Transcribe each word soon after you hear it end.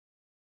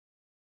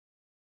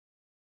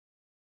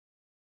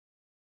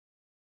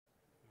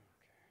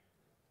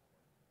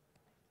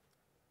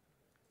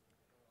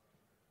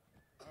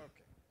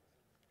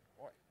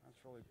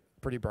really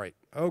pretty bright.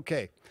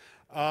 Okay.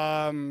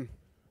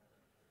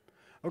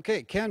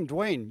 Okay, Ken,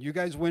 Dwayne, you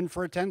guys win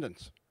for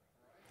attendance.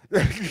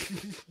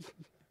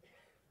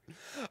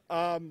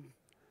 Hi,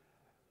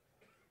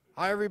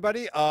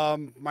 everybody.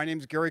 My name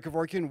is Gary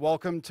Kevorkian.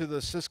 Welcome to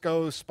the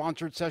Cisco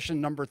sponsored session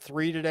number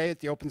 3 today at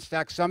the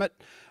OpenStack Summit.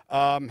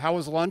 How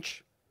was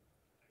lunch?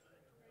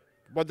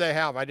 What'd they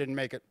have? I didn't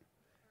make it.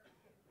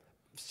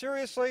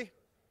 Seriously?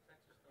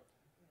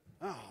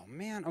 Oh,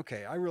 man.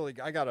 Okay,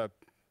 I got to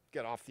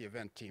get off the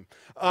event team.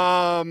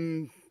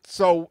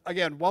 So,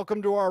 again,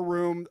 welcome to our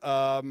room.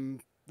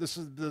 This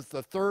is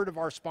the third of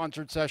our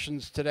sponsored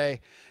sessions today.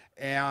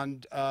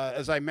 And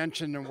as I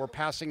mentioned, and we're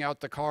passing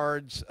out the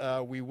cards,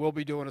 we will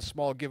be doing a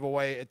small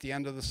giveaway at the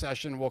end of the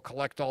session. We'll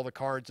collect all the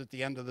cards at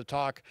the end of the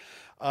talk.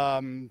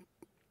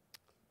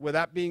 With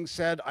that being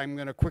said, I'm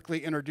going to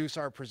quickly introduce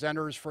our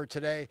presenters for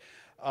today.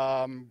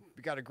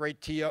 We got a great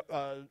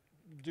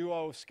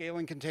duo,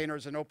 Scaling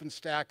Containers and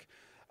OpenStack.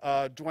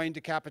 Dwayne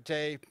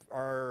DeCapite,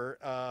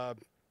 our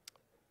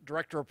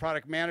Director of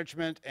Product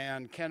Management,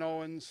 and Ken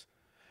Owens,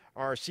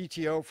 our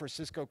CTO for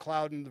Cisco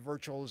Cloud and the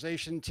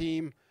Virtualization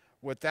team.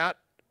 With that,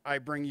 I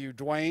bring you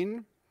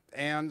Dwayne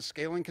and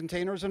Scaling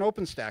Containers and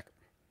OpenStack.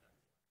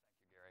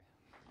 Thank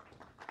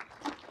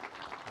you, Gary.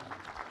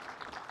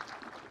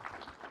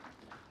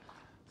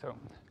 So,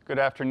 good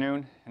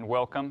afternoon and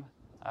welcome.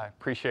 I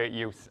appreciate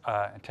you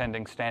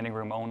attending standing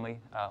room only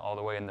all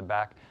the way in the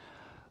back.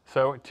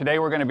 So today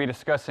we're going to be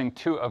discussing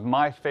 2 of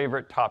my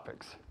favorite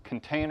topics,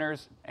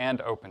 containers and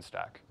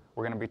OpenStack.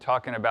 We're going to be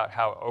talking about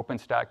how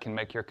OpenStack can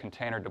make your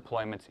container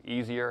deployments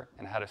easier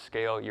and how to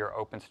scale your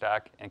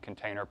OpenStack and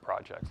container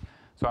projects.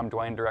 So I'm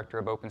Dwayne, Director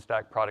of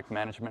OpenStack Product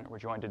Management. We're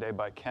joined today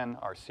by Ken,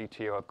 our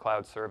CTO of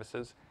Cloud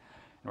Services.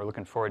 And we're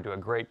looking forward to a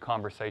great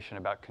conversation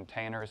about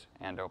containers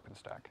and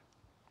OpenStack.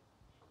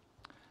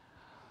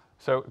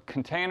 So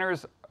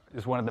containers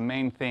is one of the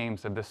main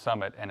themes of this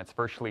summit, and it's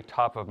virtually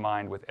top of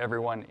mind with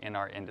everyone in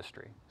our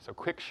industry. So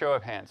quick show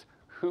of hands.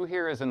 Who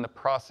here is in the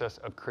process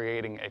of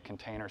creating a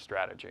container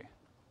strategy?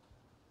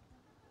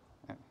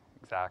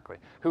 Exactly.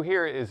 Who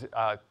here is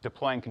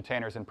deploying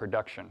containers in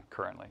production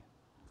currently?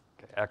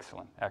 Okay,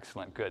 excellent,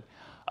 excellent, good.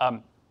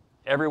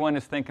 Everyone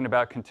is thinking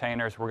about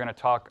containers. We're going to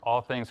talk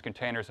all things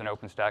containers and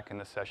OpenStack in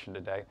this session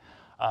today.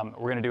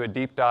 We're going to do a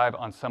deep dive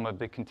on some of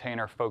the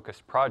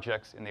container-focused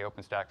projects in the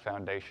OpenStack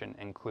Foundation,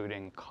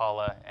 including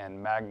Kolla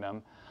and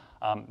Magnum.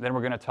 Then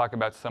we're going to talk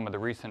about some of the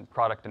recent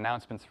product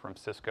announcements from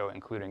Cisco,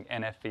 including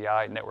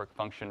NFVi, Network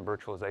Function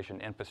Virtualization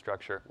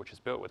Infrastructure, which is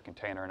built with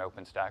container and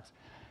OpenStacks,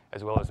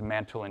 as well as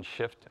Mantl and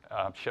Shift,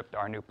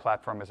 our new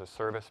platform as a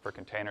service for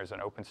containers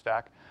and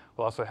OpenStack.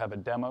 We'll also have a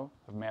demo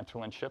of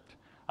Mantl and Shift.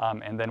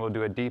 And then we'll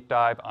do a deep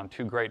dive on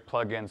 2 great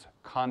plugins,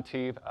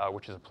 Contiv,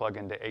 which is a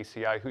plugin to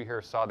ACI. Who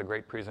here saw the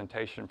great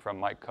presentation from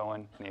Mike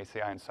Cohen and the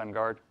ACI and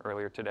SunGuard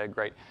earlier today?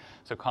 Great.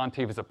 So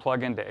Contiv is a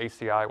plugin to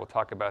ACI. We'll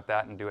talk about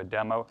that and do a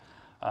demo,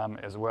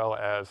 as well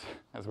as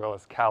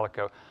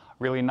Calico.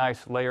 Really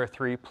nice layer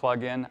 3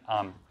 plugin.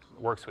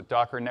 Works with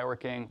Docker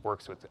networking,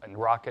 works with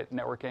Rocket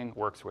networking,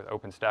 works with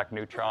OpenStack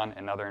Neutron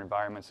and other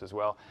environments as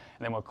well.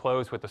 And then we'll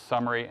close with a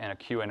summary and a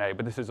Q&A.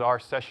 But this is our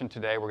session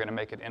today. We're going to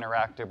make it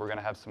interactive. We're going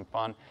to have some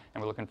fun.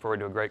 And we're looking forward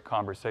to a great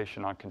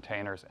conversation on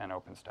containers and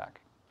OpenStack.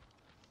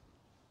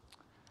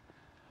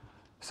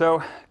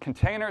 So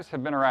containers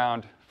have been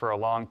around for a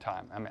long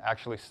time. I mean,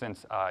 actually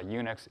since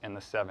Unix in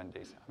the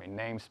 70s. I mean,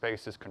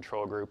 namespaces,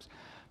 control groups.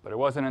 But it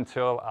wasn't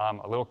until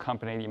a little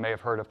company you may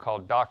have heard of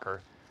called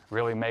Docker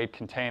really made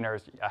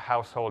containers a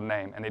household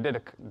name. And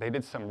they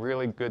did some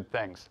really good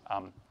things.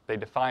 They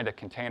defined a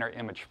container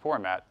image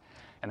format,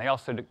 and they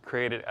also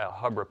created a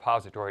hub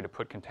repository to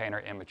put container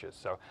images.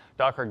 So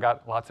Docker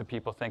got lots of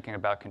people thinking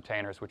about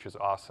containers, which is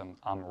awesome.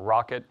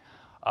 Rocket,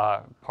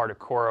 part of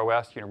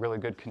CoreOS, really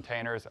good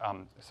containers,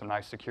 some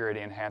nice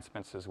security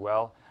enhancements as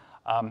well.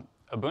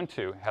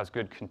 Ubuntu has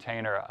good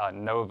container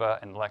Nova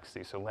and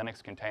Lexi. So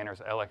Linux containers,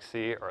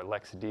 LXC or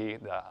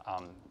LXD, the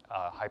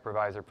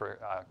hypervisor for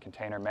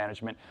container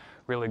management.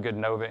 Really good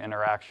Nova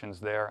interactions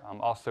there.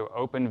 Also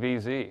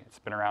OpenVZ, it's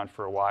been around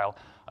for a while.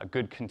 A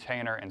good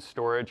container and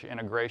storage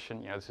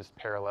integration. This is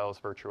Parallels,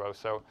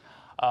 Virtuoso.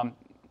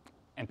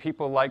 And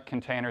people like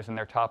containers and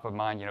they're top of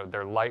mind.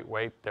 They're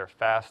lightweight, they're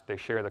fast, they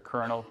share the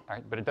kernel,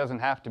 right? But it doesn't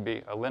have to be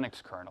a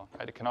Linux kernel,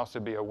 right? It can also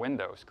be a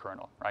Windows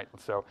kernel, right?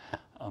 So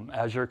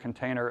Azure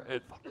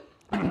Container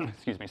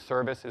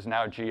service is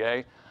now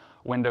GA.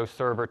 Windows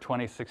Server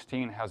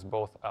 2016 has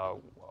both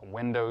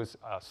Windows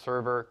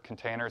Server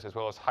containers as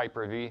well as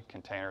Hyper-V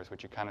containers,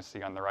 which you kind of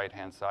see on the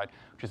right-hand side,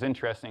 which is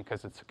interesting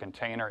because it's a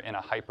container in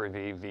a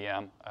Hyper-V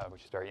VM,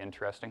 which is very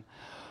interesting.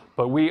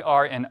 But we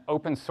are an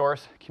open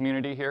source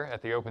community here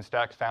at the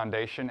OpenStack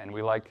Foundation, and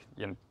we like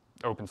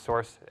open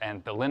source.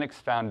 And the Linux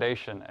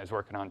Foundation is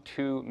working on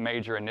 2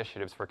 major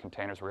initiatives for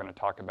containers we're going to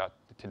talk about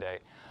today.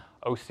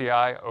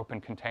 OCI, Open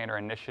Container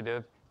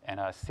Initiative, and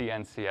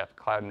CNCF,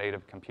 Cloud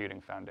Native Computing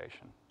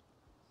Foundation.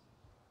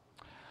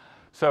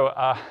 So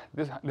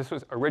this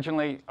was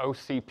originally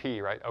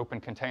OCP, right, Open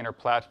Container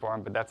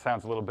Platform, but that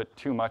sounds a little bit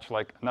too much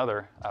like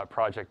another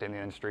project in the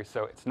industry.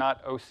 So it's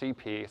not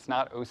OCP, it's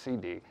not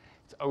OCD,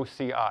 it's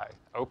OCI,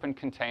 Open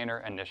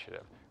Container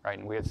Initiative, right?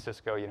 And we at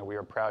Cisco, we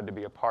are proud to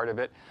be a part of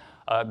it.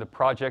 The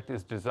project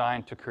is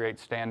designed to create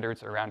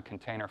standards around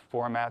container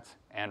formats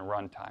and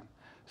runtime.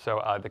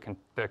 So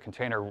the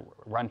container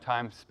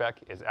runtime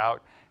spec is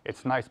out.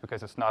 It's nice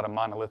because it's not a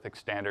monolithic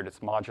standard, it's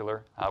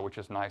modular, which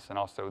is nice, and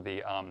also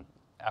the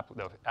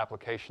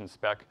application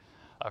spec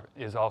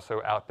is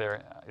also out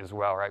there as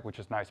well, right? Which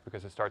is nice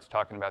because it starts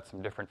talking about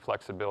some different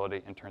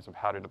flexibility in terms of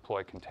how to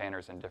deploy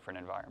containers in different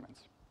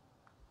environments.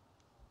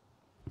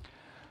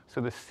 So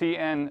the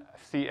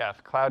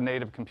CNCF, Cloud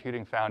Native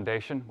Computing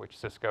Foundation, which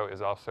Cisco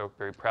is also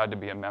very proud to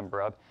be a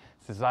member of,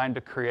 is designed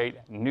to create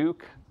new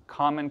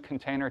common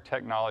container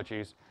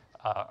technologies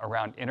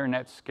around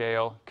internet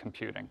scale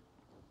computing.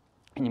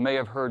 And you may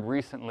have heard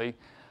recently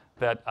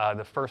that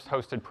the first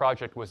hosted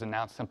project was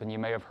announced, something you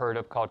may have heard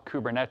of called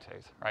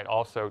Kubernetes, right?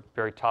 Also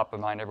very top of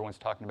mind, everyone's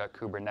talking about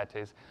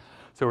Kubernetes.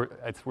 So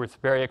it's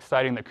very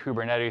exciting that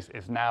Kubernetes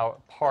is now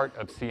part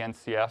of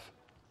CNCF.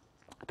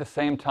 At the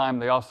same time,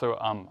 they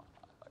also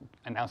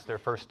announced their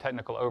first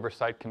technical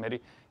oversight committee.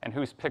 And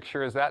whose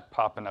picture is that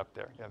popping up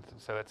there? Yeah,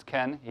 so that's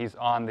Ken. He's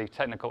on the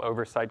technical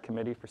oversight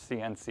committee for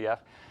CNCF.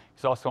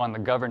 He's also on the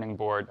governing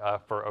board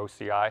for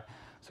OCI.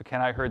 So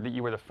Ken, I heard that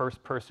you were the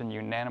first person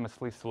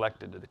unanimously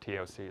selected to the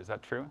TOC. Is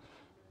that true?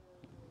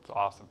 It's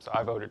awesome. So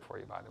I voted for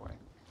you, by the way.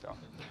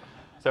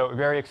 So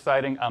very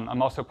exciting.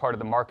 I'm also part of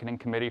the marketing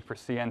committee for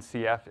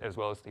CNCF, as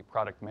well as the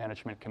product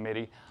management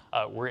committee.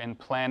 We're in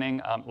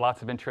planning,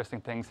 lots of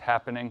interesting things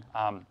happening.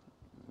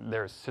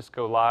 There's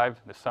Cisco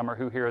Live this summer.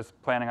 Who here is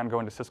planning on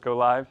going to Cisco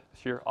Live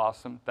this year?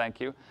 Awesome,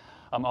 thank you.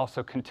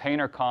 Also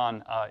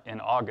ContainerCon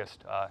in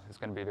August is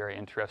going to be very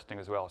interesting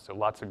as well. So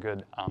lots of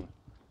good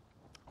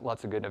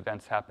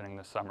events happening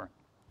this summer.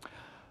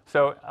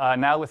 So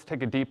now let's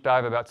take a deep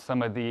dive about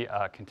some of the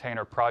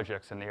container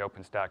projects in the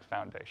OpenStack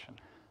Foundation.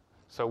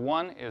 So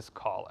one is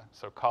Kolla.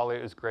 So Kolla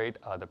is great.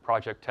 The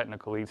project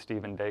technical lead,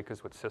 Stephen Dake,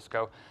 is with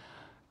Cisco.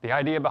 The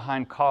idea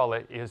behind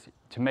Kolla is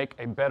to make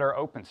a better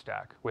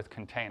OpenStack with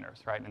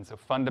containers, right? And so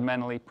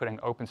fundamentally putting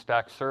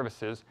OpenStack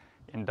services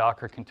in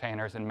Docker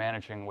containers and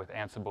managing with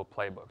Ansible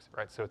playbooks,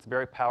 right? So it's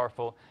very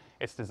powerful.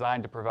 It's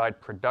designed to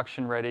provide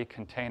production-ready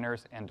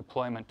containers and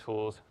deployment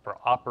tools for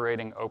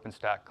operating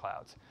OpenStack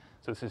clouds.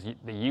 So this is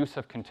the use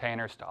of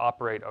containers to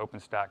operate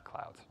OpenStack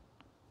clouds.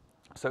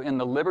 So in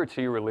the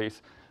Liberty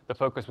release, the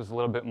focus was a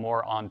little bit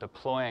more on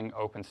deploying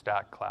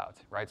OpenStack clouds,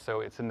 right? So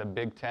it's in the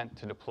big tent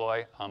to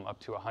deploy up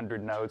to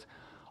 100 nodes.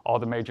 All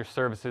the major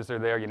services are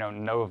there,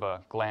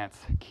 Nova, Glance,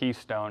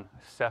 Keystone,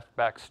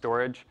 Ceph-backed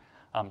storage,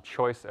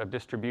 choice of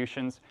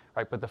distributions,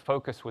 right? But the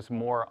focus was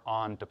more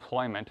on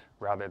deployment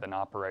rather than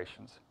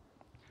operations.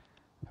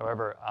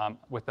 However,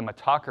 with the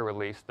Mantl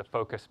release, the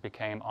focus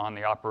became on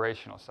the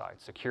operational side.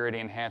 Security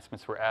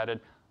enhancements were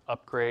added,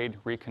 upgrade,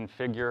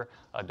 reconfigure,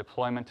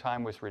 deployment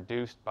time was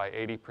reduced by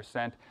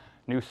 80%.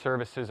 New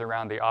services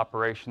around the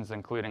operations,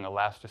 including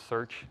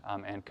Elasticsearch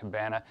and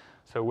Kibana.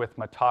 So with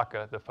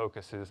Mantl, the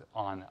focus is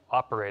on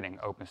operating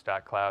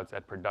OpenStack clouds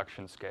at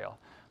production scale.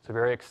 So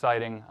very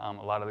exciting, a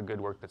lot of the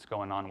good work that's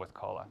going on with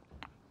Kolla.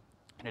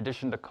 In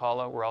addition to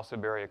Kolla, we're also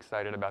very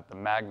excited about the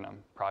Magnum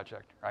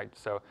project, right?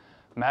 So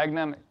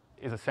Magnum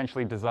is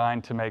essentially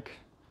designed to make,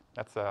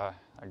 that's a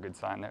good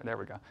sign there, there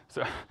we go.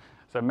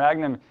 So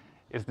Magnum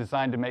is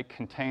designed to make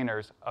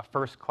containers a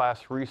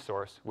first-class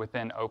resource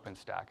within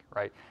OpenStack,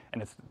 right?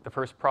 And it's the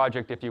first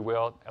project, if you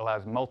will,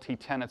 allows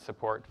multi-tenant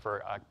support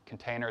for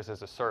containers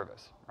as a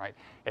service, right?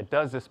 It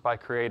does this by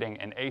creating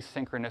an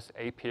asynchronous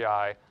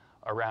API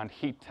around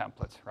heat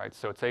templates, right?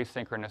 So it's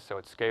asynchronous, so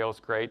it scales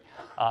great.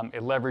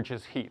 It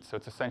leverages heat, so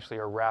it's essentially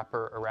a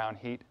wrapper around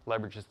heat,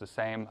 leverages the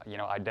same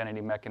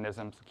identity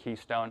mechanisms,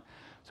 Keystone.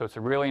 So it's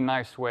a really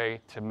nice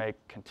way to make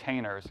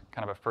containers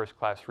kind of a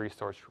first-class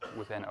resource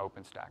within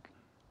OpenStack.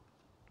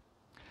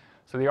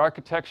 So the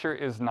architecture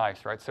is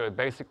nice, right? So it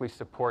basically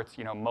supports,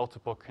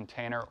 multiple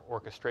container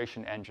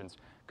orchestration engines.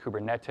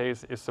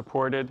 Kubernetes is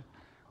supported,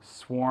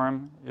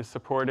 Swarm is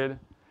supported,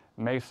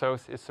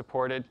 Mesos is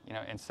supported,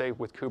 and say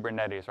with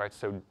Kubernetes, right?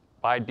 So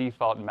by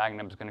default,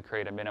 Magnum is going to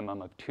create a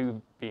minimum of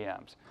 2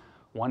 VMs,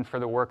 one for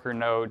the worker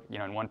node,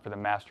 and one for the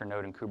master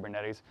node in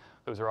Kubernetes.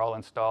 Those are all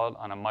installed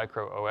on a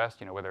micro OS,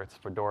 whether it's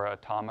Fedora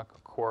Atomic or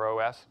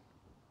Core OS.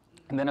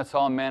 And then it's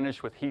all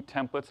managed with heat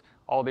templates,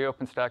 all the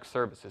OpenStack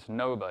services,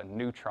 Nova,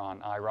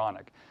 Neutron,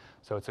 Ironic.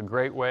 So it's a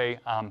great way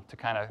to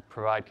kind of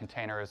provide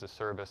container as a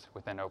service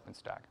within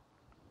OpenStack.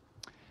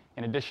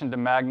 In addition to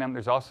Magnum,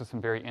 there's also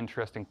some very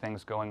interesting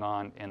things going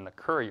on in the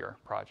Courier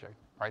project,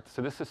 right?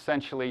 So this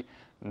essentially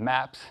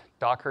maps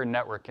Docker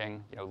networking,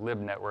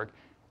 libnetwork,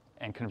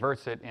 and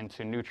converts it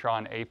into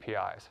Neutron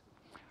APIs.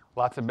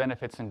 Lots of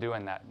benefits in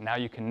doing that. Now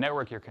you can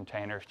network your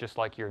containers just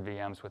like your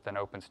VMs within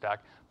OpenStack,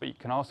 but you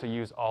can also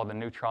use all the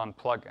Neutron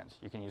plugins.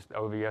 You can use the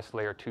OVS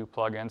Layer 2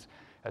 plugins,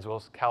 as well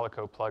as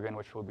Calico plugin,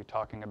 which we'll be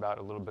talking about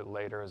a little bit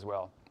later as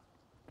well.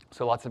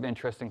 So lots of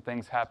interesting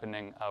things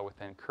happening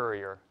within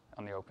Courier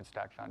on the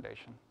OpenStack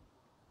Foundation.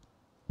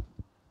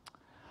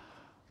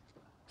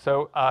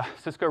 So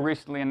Cisco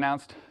recently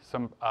announced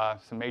some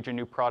major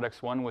new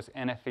products. One was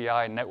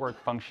NFVi,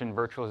 Network Function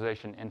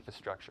Virtualization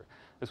Infrastructure.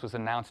 This was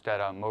announced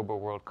at Mobile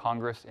World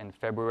Congress in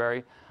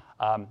February.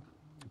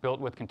 Built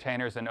with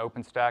containers and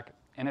OpenStack.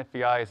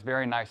 NFVi is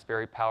very nice,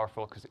 very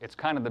powerful, because it's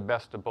kind of the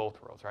best of both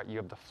worlds, right? You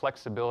have the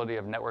flexibility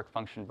of network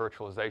function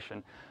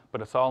virtualization,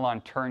 but it's all on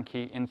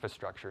turnkey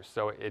infrastructure.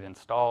 So it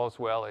installs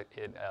well,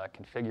 it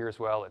configures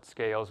well, it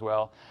scales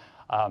well.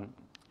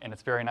 And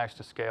it's very nice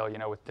to scale,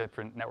 with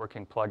different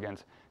networking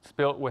plugins. It's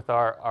built with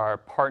our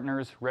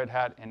partners, Red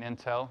Hat and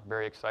Intel.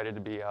 Very excited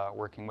to be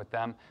working with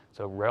them.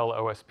 So RHEL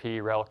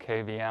OSP, RHEL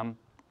KVM,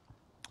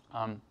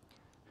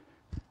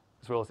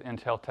 as well as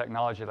Intel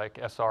technology like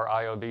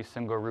SR-IOV,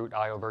 single root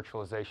IO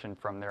virtualization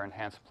from their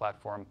enhanced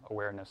platform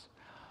awareness.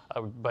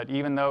 But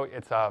even though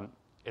it's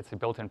a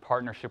built-in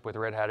partnership with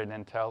Red Hat and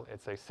Intel,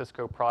 it's a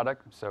Cisco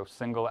product, so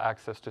single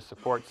access to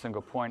support,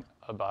 single point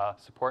of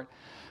support.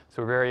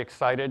 So we're very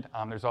excited.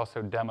 There's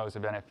also demos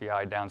of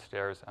NFVi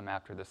downstairs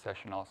after this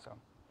session also.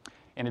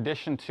 In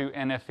addition to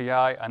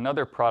NFVi,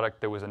 another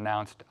product that was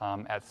announced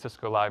at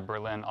Cisco Live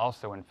Berlin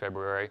also in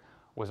February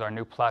was our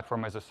new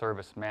platform as a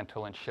service,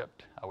 Mantl and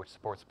Shipped, which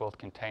supports both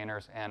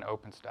containers and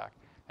OpenStack.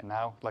 And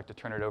now I'd like to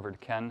turn it over to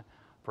Ken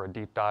for a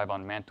deep dive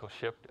on Mantl,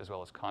 Shipped, as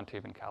well as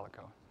Contiv and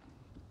Calico.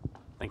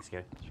 Thanks,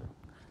 Gary. Sure.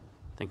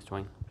 Thanks,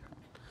 Dwayne.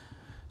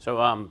 So,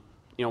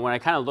 when I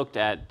kind of looked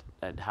at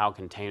how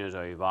containers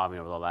are evolving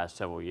over the last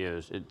several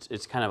years,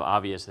 it's kind of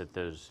obvious that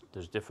there's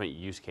different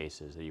use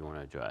cases that you want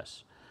to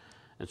address.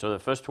 And so the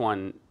first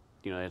one,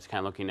 it's kind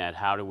of looking at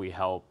how do we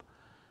help,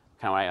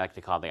 kind of what I like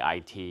to call the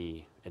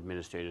IT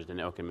administrators, the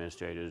network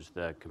administrators,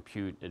 the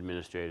compute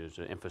administrators,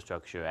 the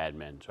infrastructure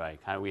admins, right?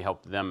 How do we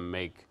help them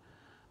make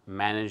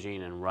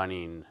managing and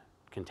running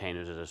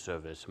containers as a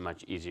service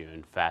much easier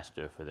and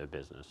faster for their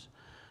business?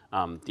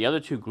 The other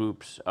two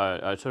groups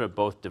are sort of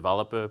both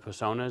developer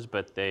personas,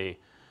 but they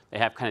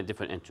have kind of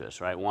different interests,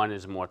 right? One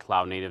is more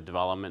cloud native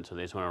development, so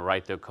they just want to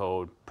write their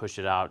code, push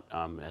it out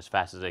as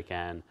fast as they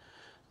can.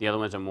 The other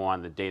ones are more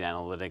on the data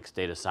analytics,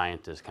 data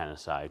scientist kind of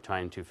side,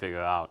 trying to figure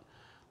out,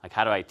 like,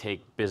 how do I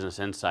take business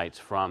insights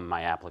from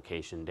my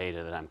application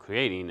data that I'm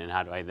creating, and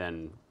how do I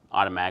then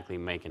automatically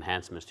make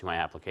enhancements to my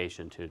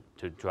application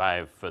to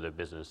drive further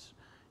business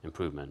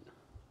improvement?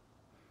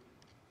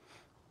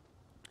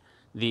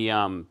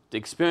 The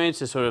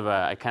experience is sort of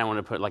I kind of want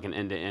to put like an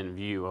end-to-end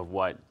view of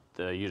what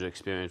the user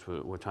experience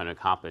we're trying to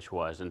accomplish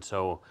was. And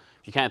so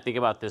if you kind of think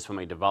about this from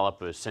a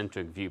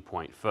developer-centric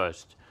viewpoint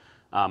first,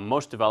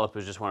 most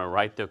developers just want to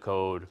write their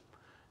code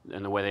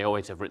in the way they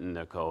always have written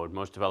their code.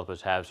 Most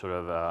developers have sort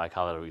of, I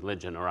call it a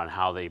religion around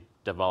how they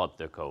develop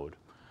their code.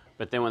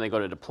 But then when they go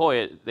to deploy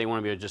it, they want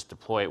to be able to just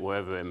deploy it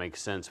wherever it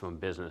makes sense from a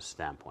business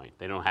standpoint.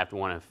 They don't have to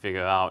want to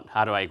figure out,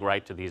 how do I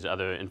write to these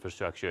other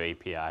infrastructure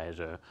APIs,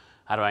 or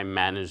how do I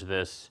manage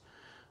this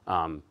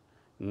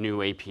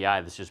new API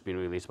that's just been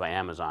released by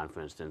Amazon,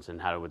 for instance,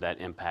 and how would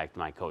that impact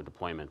my code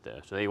deployment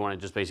there? So they want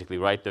to just basically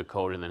write their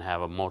code and then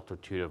have a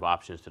multitude of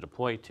options to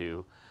deploy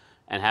to,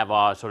 and have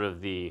all sort of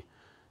the,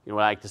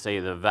 what I like to say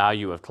the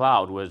value of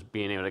cloud was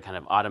being able to kind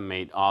of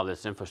automate all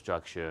this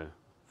infrastructure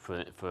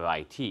for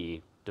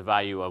IT. The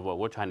value of what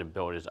we're trying to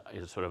build is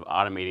sort of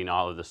automating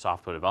all of the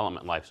software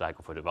development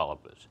lifecycle for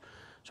developers.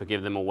 So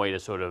give them a way to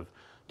sort of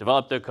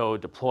develop their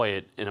code, deploy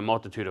it in a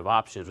multitude of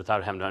options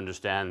without having to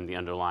understand the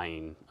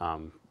underlying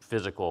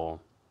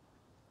physical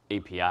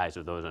APIs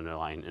of those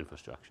underlying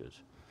infrastructures.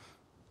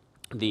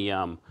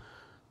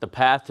 The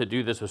path to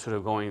do this was sort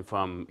of going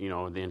from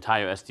the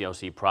entire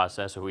SDLC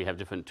process. So we have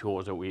different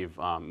tools that we've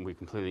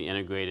completely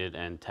integrated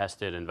and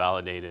tested and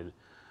validated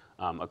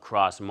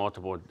across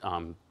multiple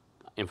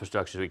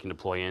infrastructures we can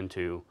deploy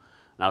into.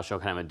 And I'll show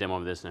kind of a demo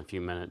of this in a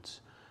few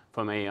minutes.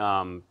 From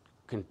a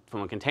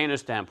container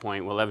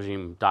standpoint, we're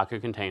leveraging Docker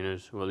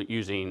containers. We're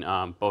using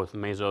both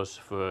Mesos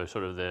for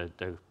sort of the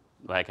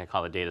like I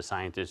call the data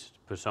scientist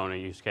persona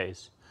use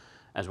case,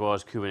 as well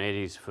as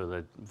Kubernetes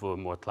for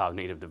more cloud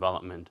native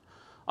development.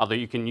 Although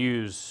you can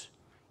use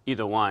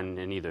either one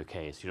in either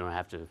case. You don't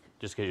have to,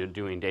 just because you're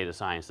doing data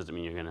science doesn't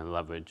mean you're going to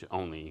leverage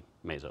only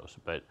Mesos.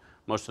 But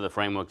most of the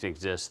frameworks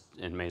exist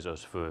in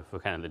Mesos for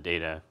kind of the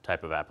data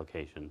type of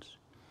applications.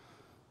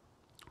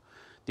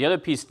 The other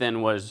piece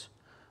then was,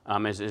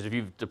 is if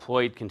you've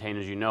deployed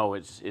containers,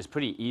 it's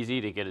pretty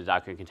easy to get a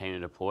Docker container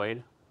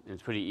deployed.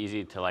 It's pretty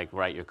easy to like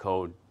write your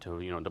code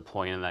to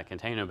deploy into that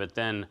container. But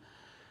then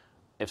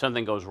if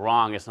something goes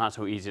wrong, it's not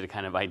so easy to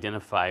kind of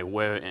identify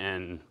where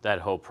in that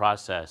whole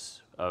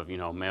process of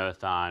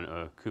Marathon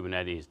or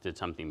Kubernetes did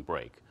something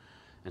break.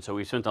 And so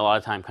we spent a lot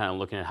of time kind of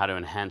looking at how to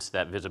enhance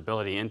that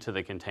visibility into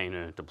the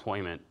container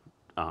deployment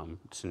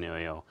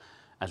scenario,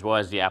 as well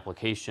as the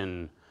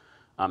application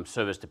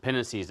service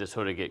dependencies that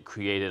sort of get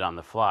created on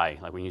the fly.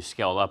 Like when you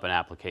scale up an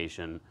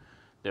application,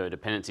 there are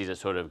dependencies that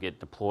sort of get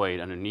deployed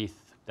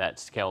underneath that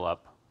scale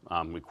up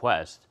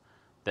request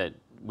that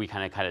we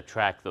kind of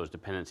track those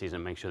dependencies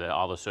and make sure that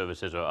all the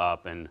services are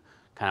up and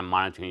kind of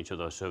monitoring each of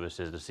those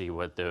services to see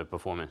what their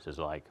performance is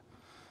like.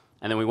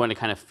 And then we want to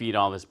kind of feed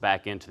all this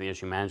back into the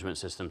issue management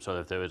system so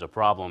that if there is a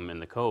problem in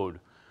the code,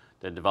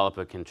 the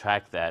developer can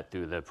track that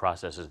through the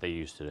processes they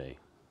use today.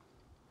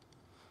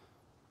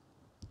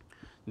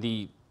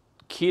 The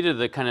key to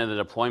the kind of the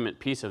deployment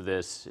piece of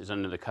this is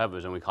under the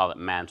covers, and we call it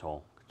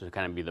Mantl, to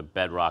kind of be the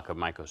bedrock of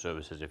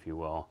microservices, if you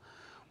will.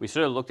 We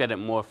sort of looked at it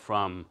more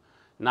from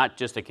not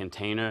just a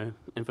container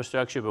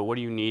infrastructure, but what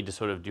do you need to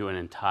sort of do an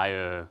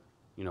entire,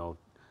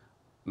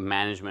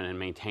 management and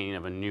maintaining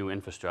of a new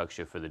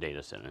infrastructure for the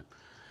data center.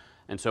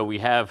 And so we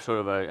have sort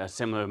of a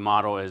similar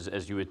model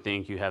as you would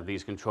think. You have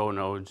these control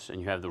nodes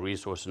and you have the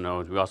resource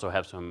nodes. We also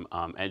have some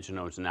edge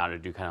nodes now to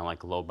do kind of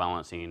like load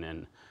balancing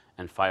and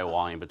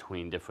firewalling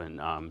between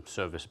different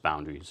service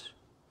boundaries.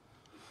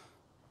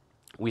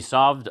 We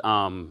solved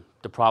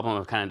the problem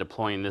of kind of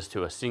deploying this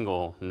to a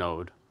single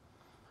node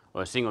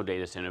or a single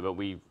data center, but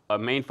our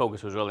main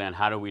focus was really on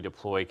how do we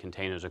deploy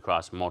containers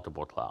across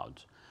multiple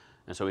clouds.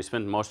 And so we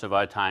spent most of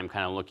our time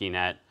kind of looking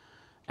at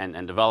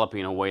and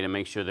developing a way to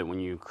make sure that when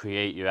you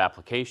create your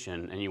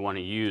application and you want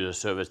to use a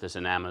service that's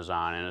in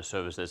Amazon and a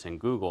service that's in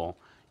Google,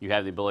 you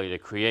have the ability to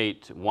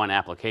create one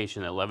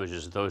application that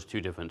leverages those two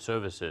different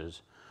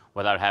services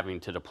without having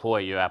to deploy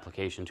your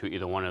application to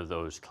either one of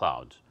those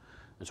clouds.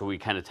 And so we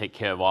kind of take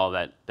care of all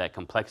that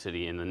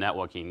complexity and the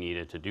networking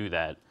needed to do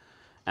that,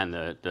 and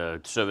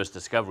the service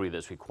discovery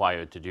that's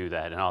required to do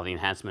that, and all the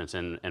enhancements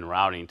in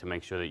routing to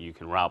make sure that you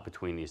can route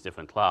between these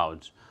different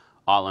clouds,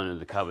 all under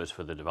the covers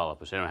for the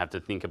developers. They don't have to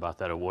think about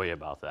that or worry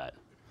about that.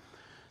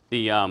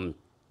 The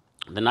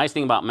nice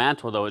thing about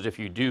Mantl, though, is if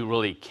you do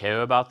really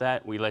care about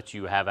that, we let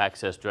you have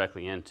access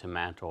directly into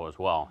Mantl as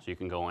well. So you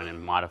can go in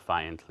and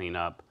modify and clean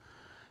up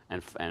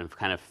and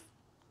kind of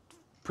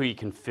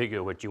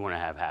pre-configure what you want to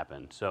have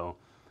happen. So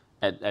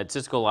at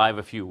Cisco Live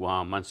a few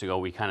months ago,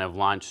 we kind of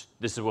launched,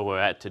 this is where we're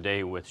at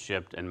today with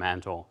Shipped and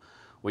Mantl.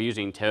 We're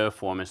using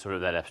Terraform as sort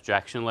of that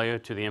abstraction layer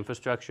to the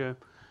infrastructure.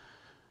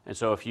 And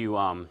so if you,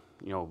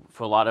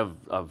 for a lot of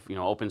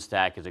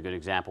OpenStack is a good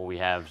example. We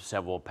have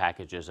several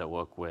packages that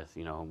work with,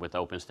 with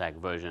OpenStack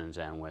versions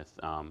and with,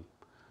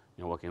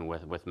 working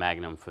with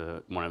Magnum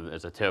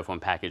as a Terraform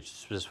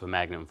package just for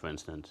Magnum, for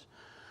instance.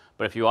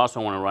 But if you also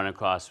want to run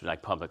across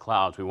like public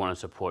clouds, we want to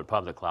support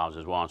public clouds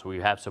as well. And so we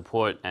have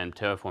support and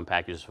Terraform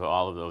packages for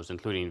all of those,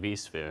 including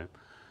vSphere.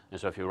 And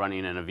so if you're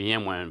running in a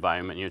VMware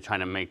environment and you're trying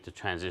to make the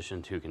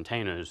transition to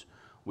containers,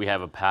 we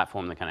have a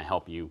platform that kind of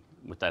help you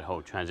with that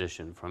whole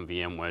transition from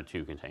VMware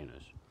to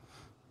containers.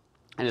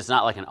 And it's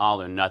not like an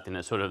all or nothing.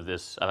 It's sort of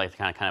this, I like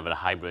kind of a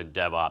hybrid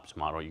DevOps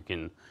model. You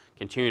can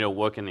continue to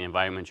work in the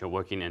environment you're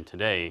working in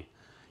today.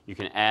 You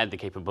can add the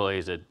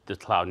capabilities that the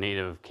cloud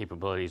native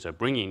capabilities are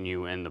bringing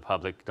you in the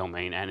public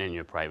domain and in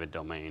your private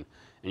domain.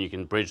 And you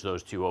can bridge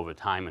those two over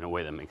time in a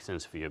way that makes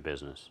sense for your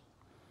business.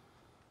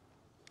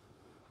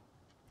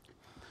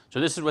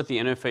 So this is what the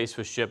interface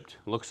for Shipped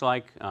looks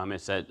like.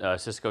 It's at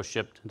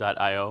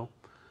ciscoshipped.io.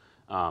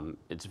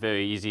 It's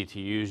very easy to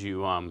use.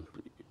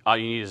 All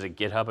you need is a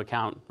GitHub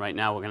account. Right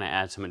now, we're going to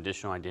add some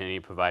additional identity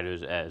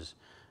providers as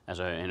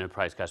our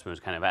enterprise customers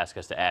kind of ask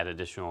us to add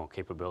additional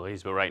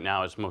capabilities. But right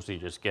now, it's mostly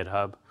just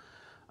GitHub.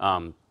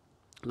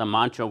 The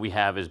mantra we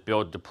have is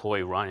build,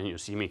 deploy, run, and you'll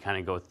see me kind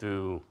of go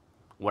through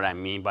what I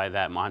mean by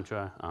that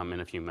mantra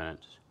in a few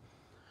minutes.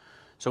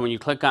 So when you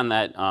click on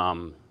that,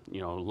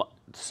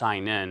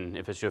 sign in,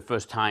 if it's your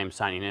first time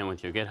signing in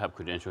with your GitHub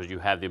credentials, you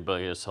have the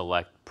ability to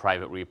select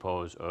private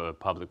repos or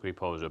public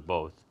repos or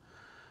both.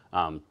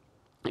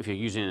 If you're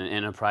using an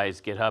enterprise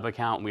GitHub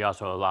account, we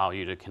also allow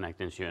you to connect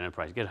into your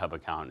enterprise GitHub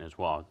account as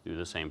well through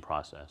the same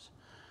process.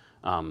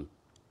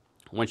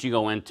 Once you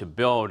go into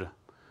build,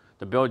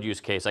 the build use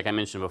case, like I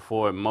mentioned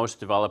before, most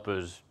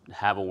developers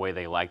have a way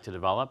they like to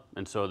develop.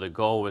 And so the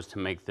goal was to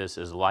make this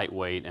as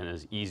lightweight and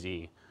as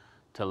easy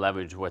to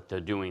leverage what they're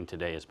doing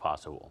today as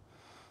possible.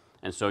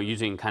 And so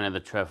using kind of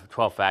the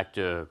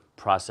 12-factor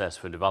process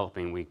for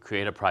developing, we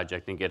create a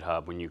project in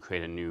GitHub when you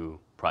create a new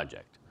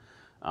project.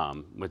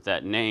 With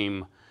that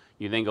name,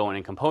 you then go in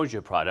and compose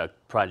your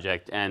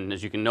project. And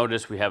as you can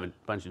notice, we have a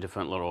bunch of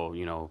different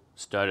little,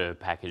 starter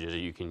packages that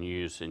you can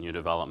use in your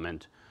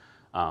development.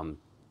 I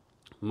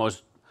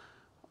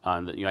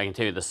can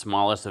tell you the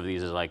smallest of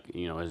these is like,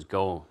 is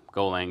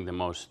Golang. The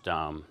most,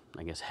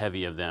 I guess,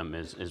 heavy of them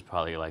is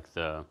probably like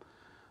the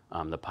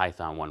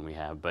Python one we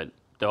have. But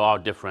they're all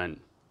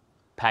different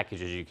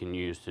packages you can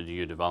use to do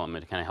your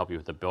development to kind of help you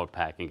with the build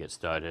pack and get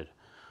started.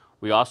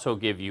 We also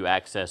give you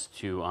access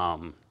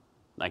to,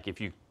 like if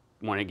you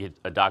want to get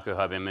a Docker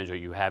Hub image or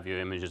you have your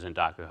images in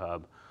Docker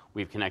Hub,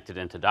 we've connected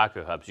into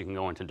Docker Hub. So you can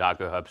go into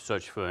Docker Hub,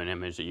 search for an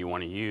image that you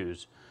want to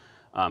use,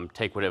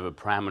 take whatever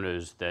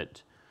parameters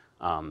that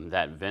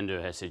that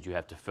vendor has said you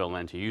have to fill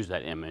in to use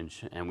that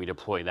image, and we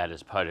deploy that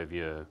as part of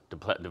your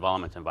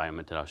development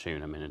environment that I'll show you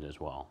in a minute as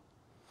well.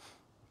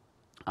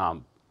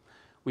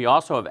 We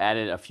also have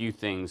added a few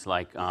things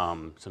like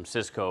some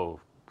Cisco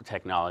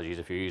technologies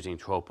if you're using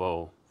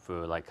Tropo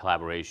for like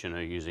collaboration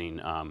or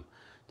using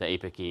the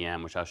APIC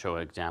EM, which I'll show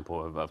an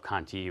example of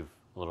Contiv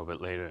a little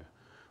bit later.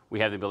 We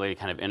have the ability to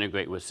kind of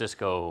integrate with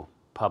Cisco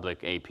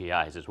public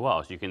APIs as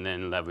well, so you can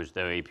then leverage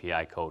their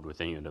API code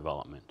within your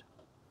development.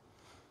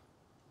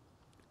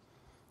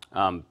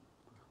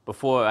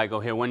 Before I go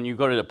here, when you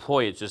go to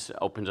deploy, it just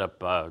opens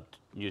up,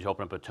 you just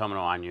open up a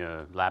terminal on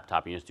your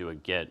laptop, and you just do a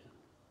git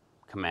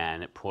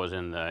command. It pulls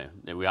in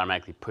we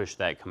automatically push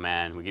that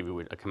command. We give you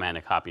a command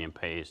to copy and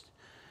paste.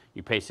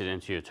 You paste it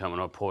into your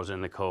terminal, it pulls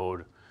in the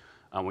code.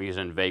 We're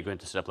using Vagrant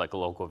to set up like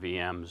local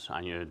VMs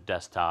on your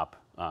desktop.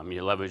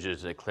 It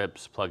leverages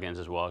Eclipse plugins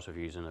as well, so if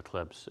you're using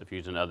Eclipse, if you're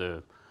using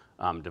other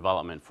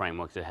development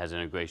frameworks, it has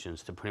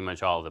integrations to pretty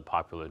much all the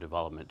popular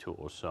development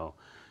tools. So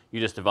you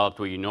just developed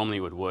where you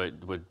normally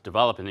would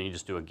develop, and then you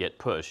just do a git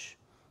push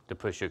to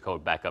push your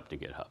code back up to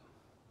GitHub.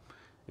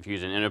 If you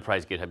use an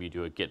enterprise GitHub, you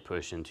do a git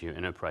push into your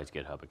enterprise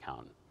GitHub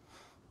account.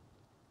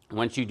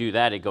 Once you do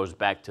that, it goes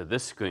back to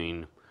this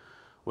screen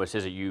where it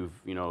says that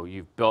you've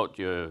built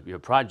your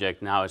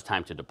project. Now it's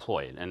time to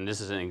deploy it. And this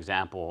is an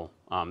example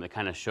that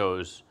kind of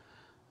shows,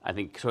 I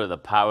think, sort of the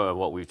power of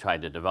what we've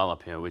tried to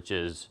develop here, which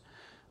is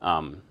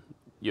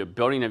your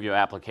building of your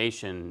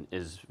application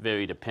is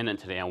very dependent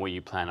today on where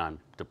you plan on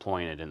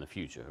deploying it in the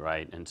future,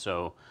 right? And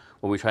so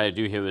what we try to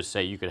do here is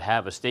say you could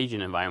have a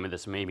staging environment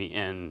that's maybe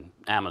in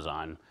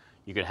Amazon.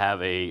 You could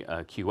have a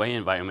QA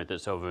environment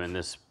that's over in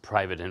this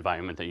private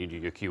environment that you do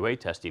your QA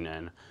testing in,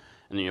 and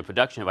then your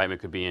production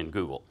environment could be in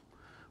Google.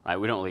 Right?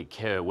 We don't really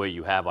care where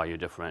you have all your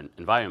different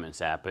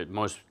environments at, but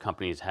most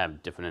companies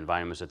have different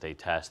environments that they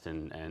test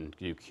and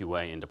do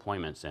QA and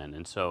deployments in.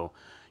 And so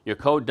your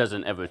code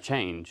doesn't ever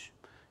change.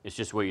 It's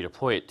just where you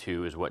deploy it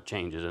to is what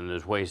changes. And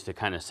there's ways to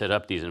kind of set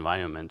up these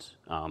environments.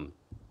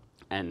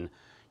 And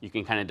you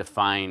can kind of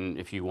define,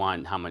 if you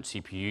want, how much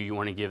CPU you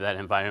want to give that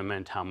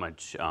environment, how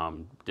much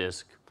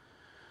disk,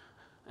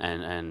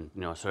 and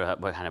sort of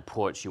what kind of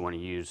ports you want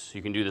to use.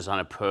 You can do this on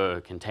a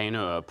per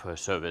container or a per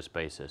service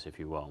basis, if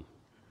you will.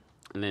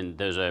 And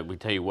then we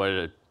tell you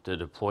where to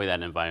deploy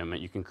that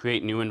environment. You can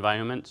create new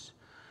environments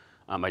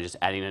by just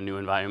adding a new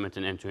environment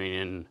and entering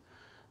in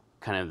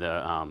kind of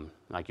the,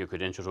 like your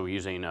credentials. We're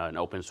using an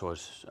open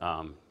source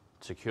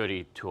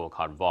security tool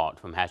called Vault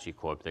from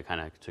HashiCorp that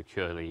kind of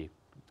securely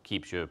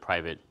keeps your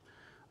private,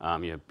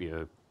 your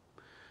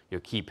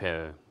key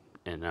pair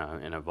in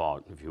a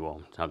vault, if you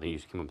will. That's how they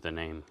came up with the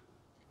name.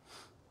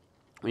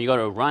 When you go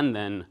to run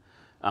then,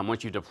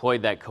 once you've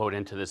deployed that code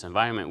into this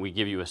environment, we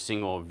give you a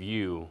single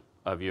view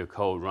of your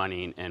code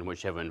running in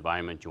whichever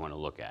environment you want to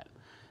look at.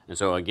 And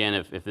so again,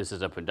 if this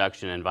is a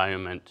production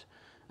environment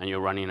and you're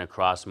running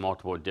across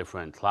multiple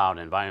different cloud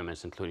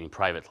environments, including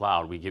private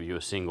cloud, we give you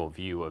a single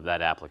view of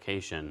that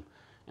application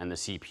and the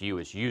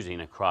CPU it's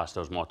using across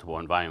those multiple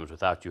environments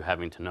without you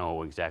having to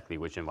know exactly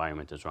which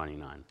environment it's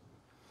running on.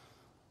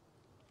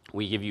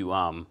 We give you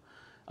a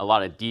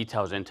lot of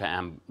details into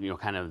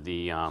kind of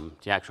the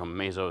actual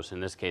Mesos. In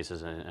this case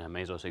is a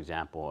Mesos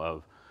example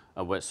of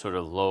what's sort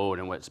of load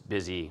and what's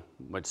busy,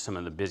 what's some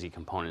of the busy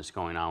components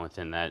going on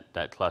within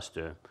that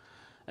cluster.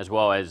 As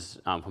well as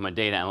from a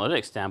data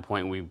analytics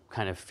standpoint, we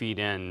kind of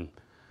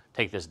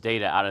take this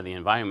data out of the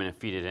environment and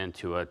feed it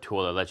into a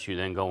tool that lets you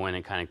then go in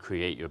and kind of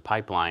create your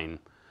pipeline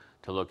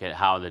to look at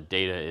how the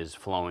data is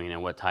flowing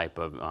and what type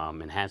of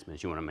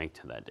enhancements you want to make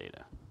to that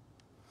data.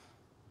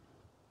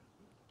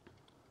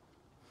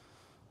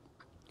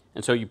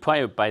 And so you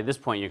probably, by this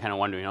point, you're kind of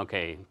wondering,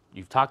 okay,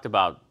 you've talked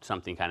about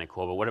something kind of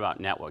cool, but what about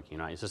networking,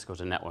 right?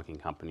 Cisco's a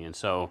networking company. And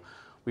so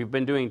we've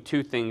been doing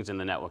two things in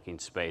the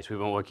networking space. We've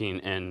been working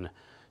in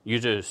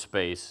user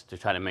space to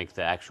try to make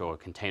the actual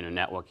container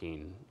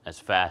networking as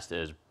fast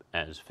as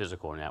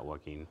physical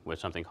networking with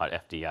something called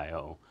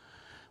FDIO.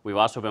 We've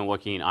also been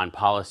working on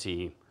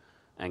policy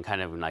and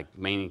kind of like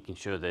making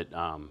sure that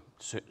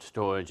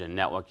storage and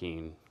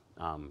networking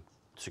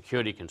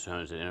security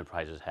concerns that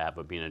enterprises have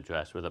are being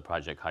addressed with a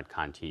project called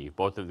Contiv.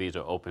 Both of these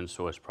are open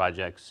source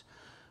projects.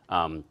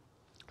 The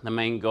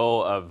main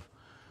goal of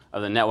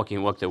the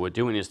networking work that we're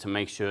doing is to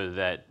make sure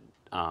that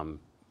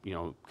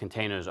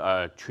containers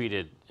are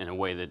treated in a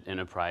way that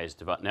enterprise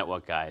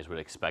network guys would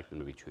expect them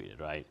to be treated,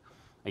 right?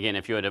 Again,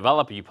 if you're a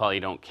developer, you probably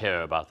don't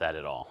care about that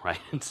at all, right?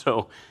 And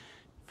so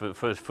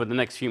for the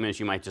next few minutes,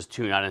 you might just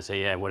tune out and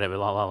say, yeah, whatever,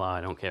 la, la, la,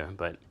 I don't care.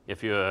 But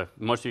if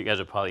most of you guys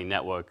are probably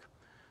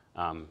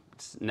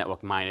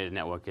network-minded,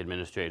 network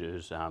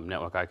administrators,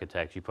 network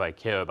architects, you probably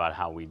care about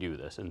how we do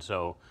this. And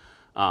so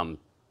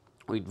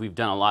we've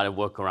done a lot of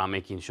work around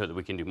making sure that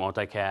we can do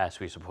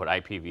multicast. We support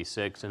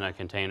IPv6 in our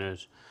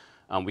containers.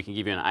 We can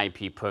give you an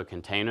IP per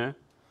container,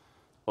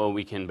 or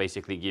we can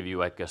basically give you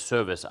like a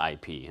service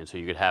IP. And so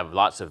you could have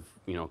lots of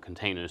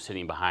containers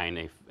sitting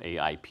behind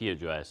a IP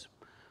address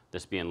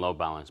that's being load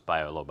balanced by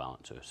a load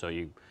balancer. So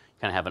you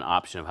kind of have an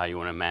option of how you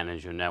want to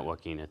manage your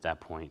networking at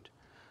that point.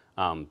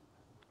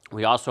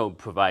 We also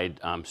provide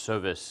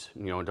service,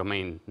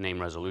 domain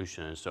name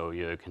resolution. And so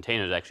your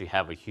containers actually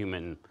have a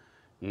human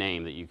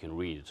name that you can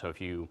read. So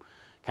if you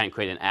kind of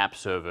create an app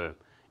server,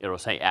 it'll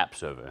say app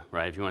server,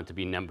 right? If you want it to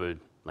be numbered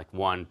like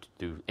 1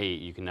 through 8,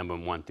 you can number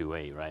them 1 through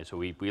 8, right? So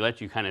we let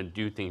you kind of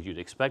do things you'd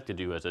expect to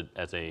do as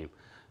a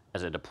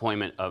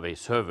deployment of a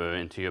server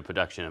into your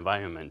production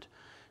environment.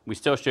 We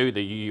still show you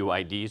the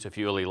UUIDs. If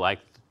you really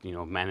like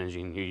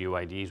managing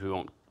UUIDs, we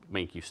won't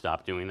make you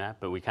stop doing that,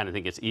 but we kind of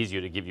think it's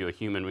easier to give you a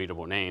human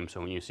readable name, so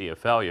when you see a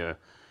failure,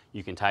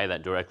 you can tie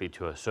that directly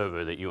to a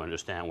server that you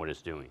understand what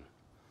it's doing.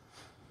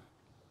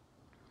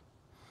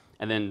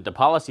 And then the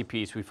policy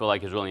piece we feel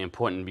like is really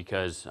important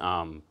because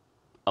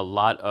a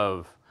lot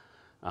of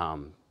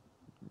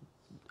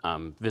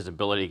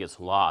visibility gets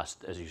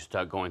lost as you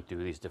start going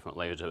through these different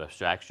layers of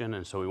abstraction.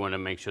 And so we want to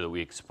make sure that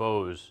we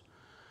expose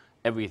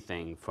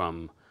everything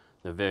from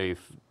the very,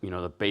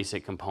 the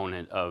basic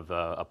component of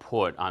a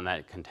port on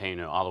that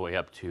container all the way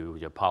up to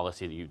your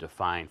policy that you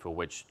define for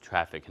which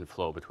traffic can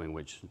flow between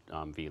which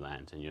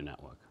VLANs in your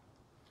network.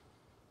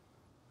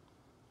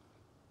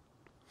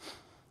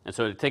 And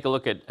so to take a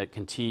look at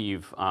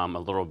Contiv a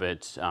little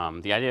bit,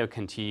 the idea of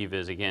Contiv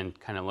is, again,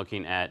 kind of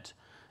looking at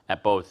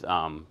both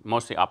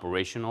mostly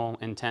operational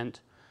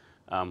intent.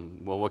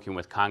 We're working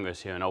with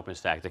Congress here in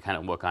OpenStack to kind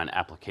of work on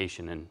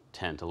application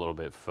intent a little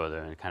bit further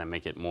and kind of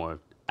make it more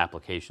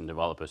application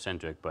developer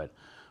centric. But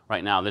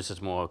right now, this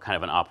is more kind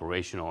of an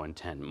operational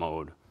intent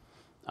mode.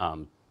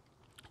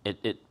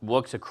 It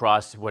works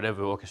across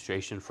whatever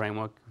orchestration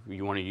framework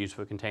you want to use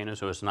for containers,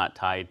 so it's not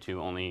tied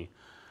to only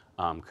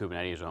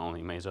Kubernetes or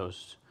only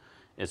Mesos.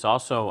 It's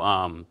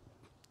also,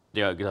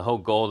 the whole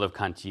goal of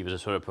Contiv is to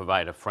sort of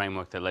provide a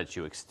framework that lets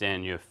you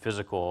extend your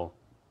physical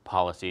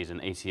policies and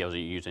ACLs that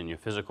you use in your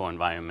physical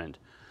environment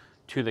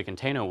to the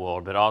container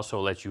world, but also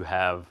lets you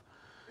have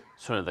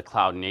sort of the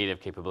cloud native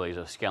capabilities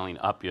of scaling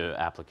up your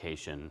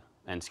application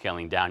and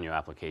scaling down your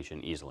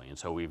application easily. And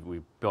so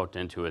we've built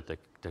into it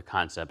the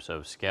concepts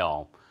of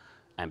scale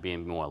and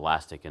being more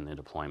elastic in the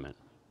deployment.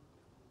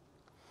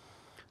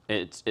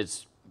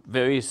 It's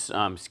very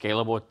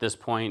scalable at this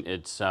point.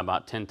 It's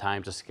about 10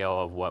 times the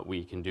scale of what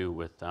we can do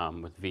with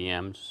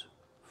VMs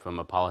from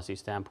a policy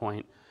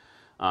standpoint.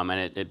 And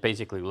it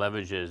basically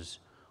leverages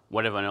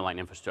whatever underlying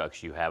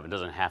infrastructure you have. It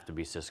doesn't have to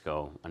be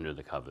Cisco under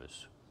the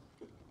covers.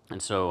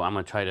 And so I'm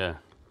going to try to,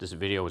 this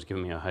video was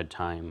giving me a hard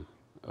time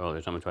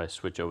earlier, so I'm going to try to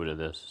switch over to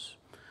this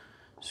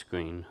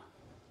screen.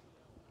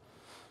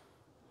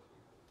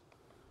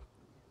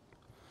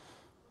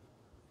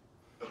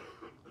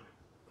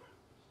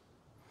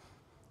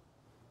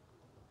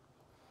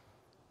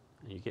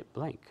 And you get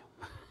blank.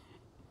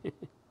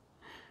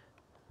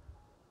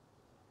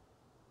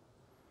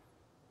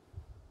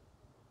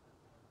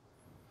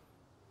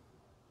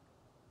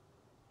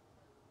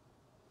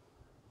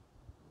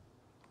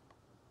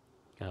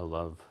 Gotta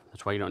love,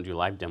 that's why you don't do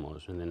live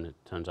demos, and then it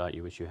turns out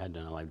you wish you had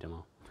done a live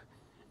demo.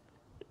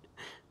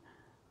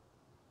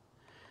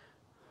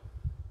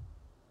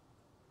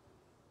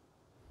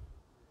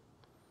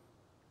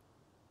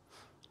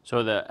 So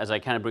as I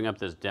kind of bring up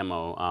this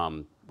demo,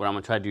 what I'm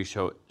gonna try to do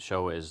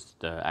show is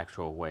the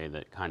actual way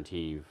that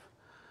Contiv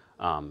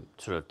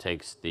sort of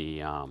takes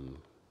the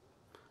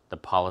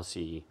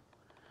policy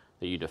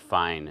that you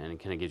define and it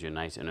kind of gives you a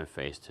nice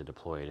interface to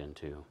deploy it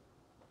into.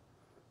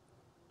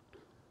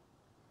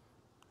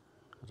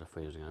 I was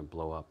afraid it was going to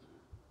blow up.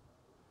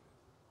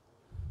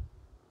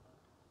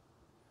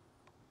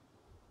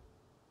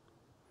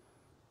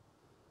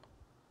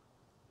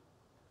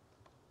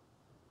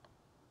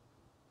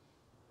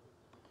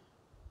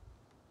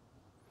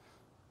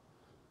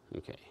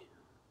 Okay.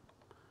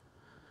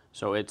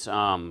 So it's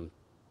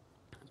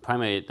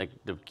primarily like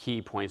the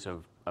key points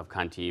of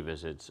Contiv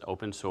is it's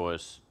open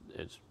source,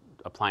 it's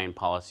applying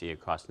policy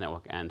across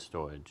network and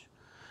storage.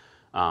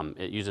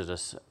 It uses a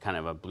kind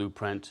of a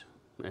blueprint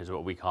is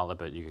what we call it,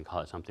 but you can call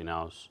it something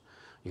else.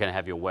 You're going to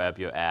have your web,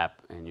 your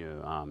app, and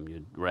your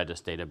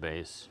Redis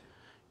database.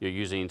 You're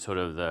using sort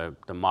of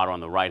the model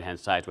on the right-hand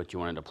side, what you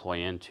want to deploy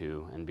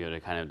into, and be able to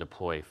kind of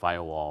deploy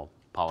firewall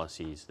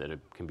policies that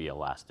can be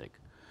elastic.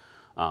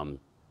 And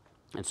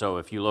so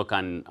if you look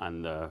on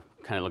the,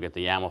 kind of look at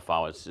the YAML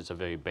file, it's a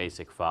very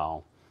basic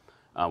file.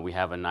 We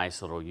have a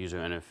nice little user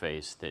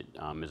interface that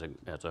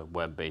is a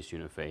web-based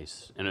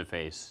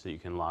interface that you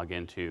can log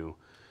into.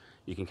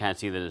 You can kind of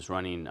see that it's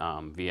running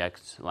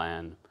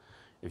VXLAN.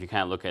 If you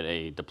kind of look at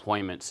a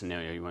deployment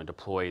scenario, you want to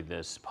deploy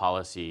this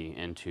policy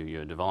into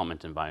your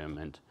development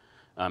environment.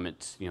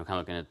 It's kind of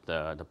looking at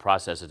the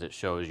processes. It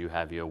shows you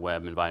have your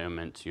web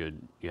environment. You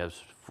have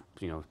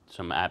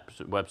some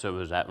apps, web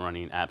servers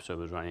running, app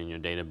servers running, your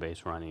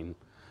database running.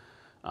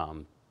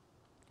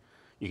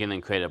 You can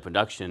then create a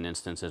production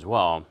instance as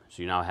well.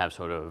 So you now have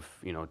sort of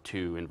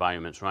two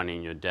environments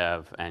running, your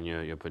dev and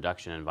your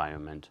production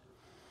environment.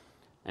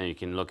 And you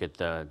can look at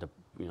the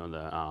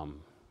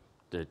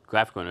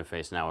graphical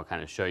interface now will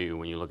kind of show you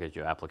when you look at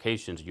your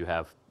applications, you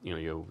have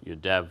your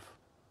dev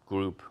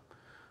group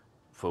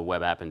for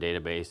web app and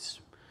database.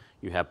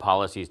 You have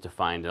policies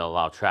defined that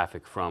allow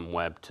traffic from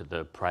web to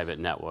the private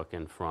network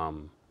and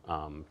from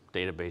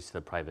database to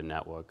the private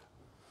network.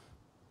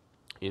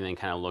 You then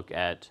kind of look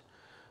at,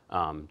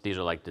 these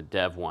are like the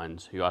dev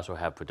ones. You also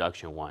have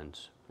production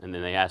ones. And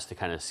then they asked to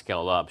kind of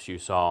scale up. So you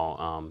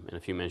saw, in a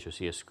few minutes, you'll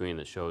see a screen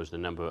that shows the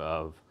number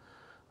of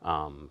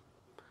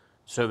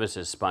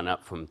services spun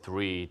up from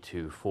 3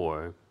 to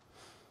 4,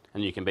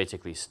 and you can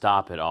basically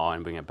stop it all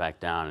and bring it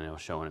back down, and it'll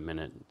show in a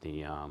minute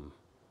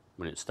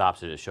when it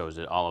stops it shows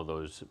that all of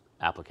those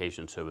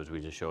application servers we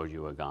just showed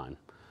you are gone.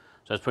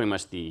 So that's pretty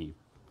much the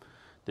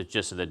the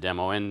gist of the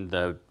demo. In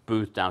the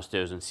booth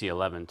downstairs in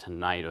C11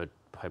 tonight, or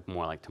probably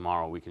more like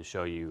tomorrow, we can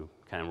show you,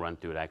 kind of run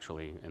through it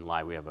actually in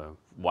live. We have a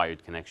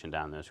wired connection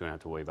down there, so we don't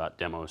have to worry about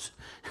demos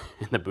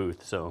in the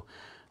booth. So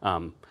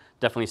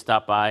definitely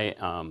stop by.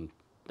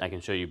 I can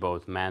show you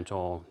both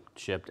Mantl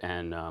shipped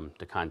and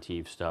the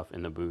Contiv stuff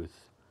in the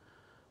booth.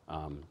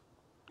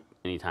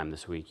 Anytime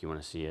this week you want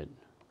to see it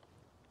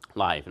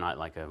live, not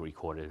like a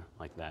recorded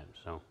like that.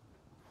 So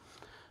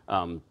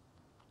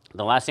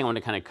the last thing I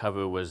wanted to kind of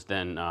cover was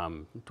then,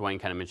 Dwayne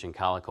kind of mentioned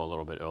Calico a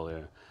little bit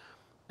earlier.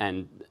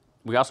 And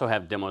we also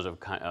have demos of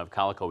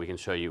Calico we can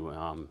show you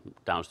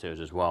downstairs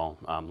as well,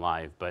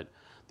 live. But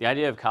the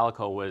idea of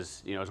Calico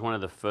was, it was one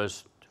of the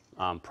first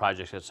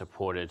projects that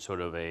supported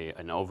sort of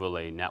an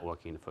overlay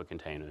networking for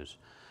containers.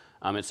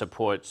 It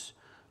supports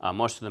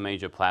most of the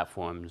major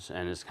platforms,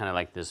 and it's kind of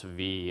like this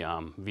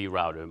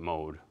vRouter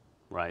mode,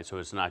 right? So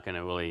it's not going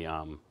to really,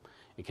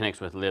 it connects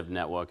with Live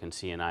Network and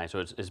CNI, so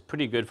it's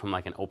pretty good from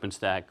like an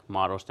OpenStack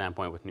model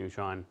standpoint with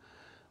Neutron.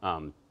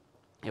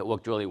 It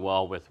worked really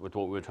well with what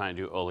we were trying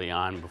to do early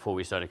on before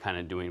we started kind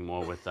of doing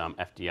more with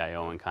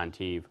FDIO and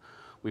Contiv.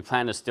 We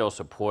plan to still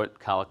support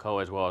Calico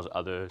as well as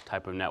other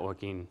type of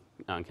networking,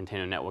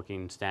 container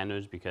networking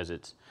standards, because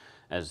it's,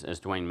 as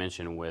Dwayne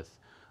mentioned, with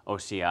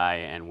OCI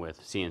and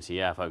with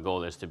CNCF, our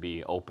goal is to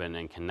be open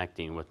and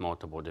connecting with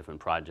multiple different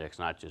projects,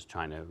 not just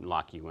trying to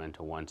lock you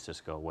into one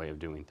Cisco way of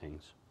doing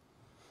things.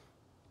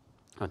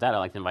 With that, I'd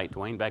like to invite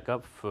Dwayne back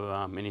up for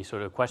any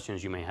sort of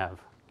questions you may have.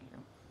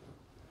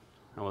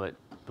 I will let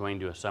Dwayne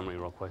do a summary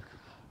real quick.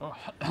 Oh,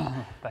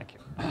 thank you.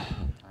 All right,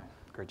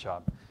 great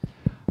job.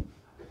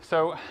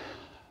 So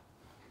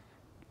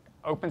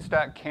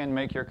OpenStack can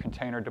make your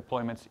container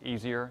deployments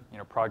easier.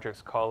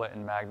 Projects Kolla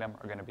and Magnum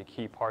are going to be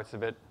key parts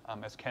of it.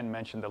 As Ken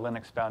mentioned, the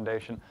Linux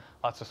Foundation,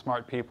 lots of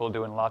smart people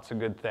doing lots of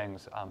good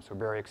things. So we're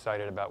very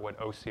excited about what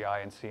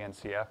OCI and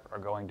CNCF are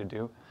going to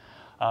do.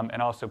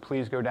 And also,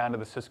 please go down to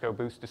the Cisco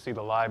booth to see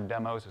the live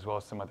demos, as well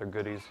as some other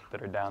goodies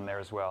that are down there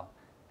as well.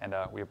 And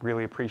we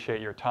really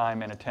appreciate your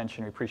time and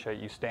attention. We appreciate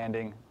you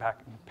standing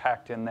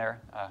packed in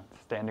there,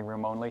 standing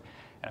room only.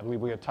 And I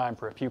believe we have time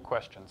for a few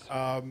questions.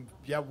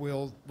 Yeah,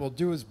 we'll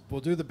do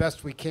the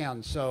best we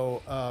can.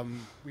 So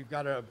we've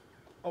got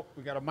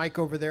a mic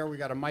over there. We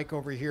got a mic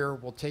over here.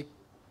 We'll take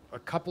a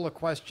couple of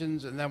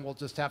questions, and then we'll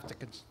just have to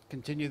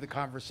continue the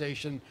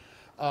conversation.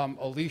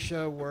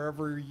 Alicia,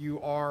 wherever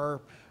you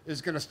are,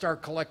 is going to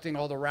start collecting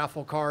all the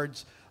raffle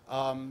cards.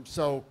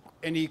 So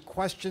any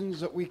questions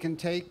that we can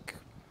take?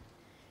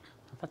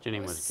 I thought your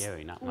name was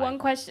Gary, not Mike. One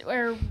question,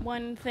 or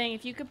one thing.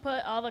 If you could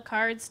put all the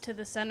cards to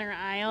the center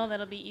aisle,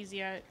 that'll be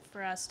easier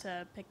for us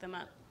to pick them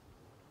up.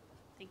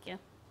 Thank you.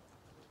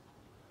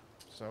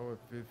 So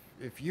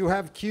if you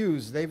have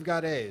Qs, they've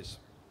got As.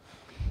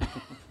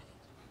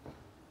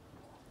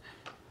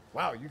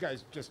 Wow, you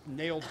guys just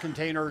nailed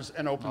containers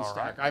and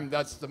OpenStack. Right.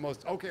 That's the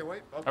most. Okay,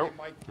 wait. Okay,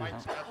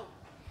 Mike's got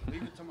it.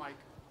 Leave it to Mike.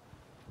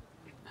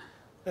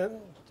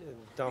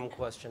 Dumb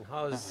question.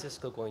 How is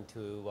Cisco going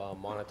to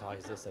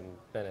monetize this and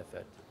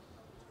benefit?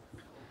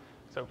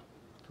 So, do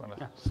you want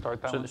to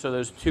start that one? So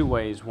there's two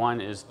ways. One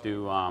is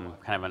through kind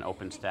of an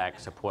OpenStack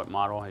support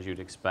model, as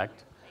you'd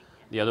expect.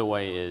 The other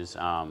way is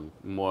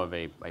more of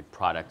a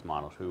product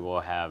model. So we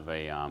will have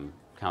a kind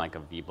of like a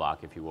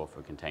VBlock, if you will,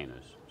 for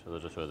containers. So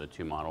those are sort of the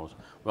two models.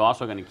 We're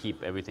also going to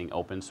keep everything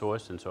open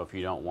source, and so if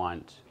you don't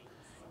want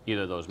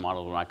either of those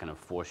models, we're not going to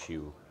force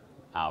you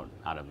out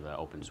of the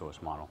open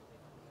source model.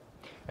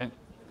 And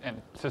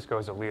Cisco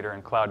is a leader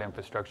in cloud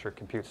infrastructure,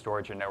 compute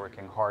storage, and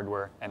networking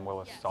hardware, and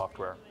Willis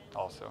software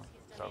also.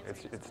 So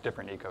it's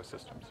different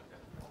ecosystems.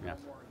 Yeah.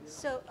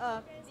 So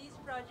these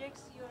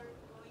projects you're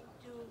going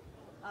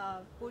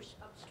to push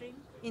upstream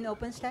in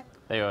OpenStack?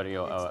 They already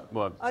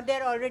well, Or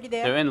they're already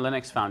there? they're in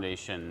Linux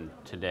Foundation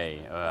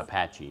today,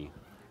 Apache.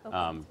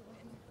 Okay.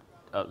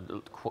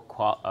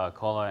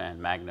 Kolla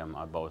and Magnum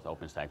are both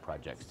OpenStack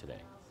projects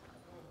today.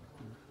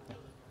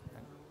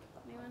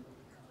 Anyone?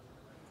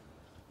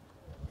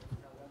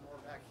 One more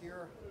back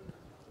here.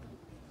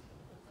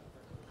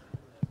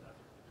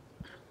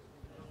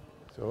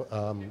 So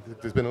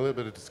there's been a little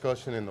bit of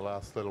discussion in the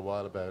last little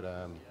while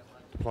about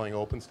deploying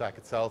OpenStack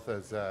itself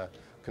as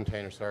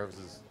container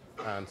services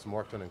and some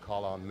work done in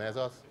Kolla and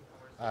Mesos.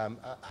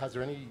 Has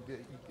there any, do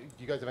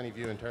you guys have any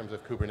view in terms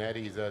of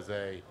Kubernetes as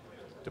a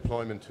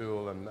deployment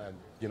tool, and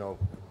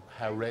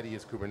how ready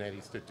is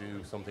Kubernetes to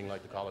do something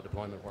like the Kolla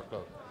deployment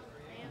workload?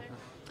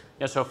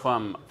 Yeah, so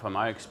from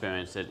our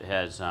experience, it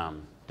has,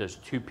 there's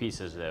two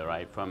pieces there,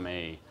 right? From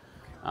a,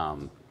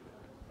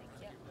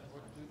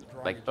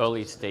 like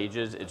early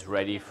stages, it's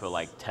ready for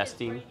like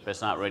testing, but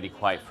it's not ready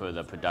quite for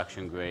the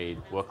production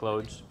grade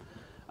workloads.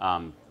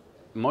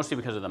 Mostly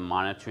because of the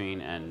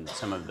monitoring and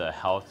some of the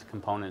health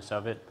components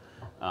of it.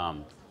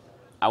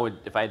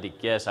 If I had to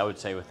guess, I would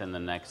say within the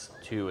next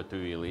 2 or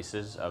 3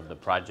 releases of the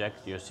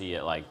project, you'll see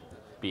it like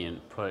being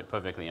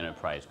perfectly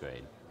enterprise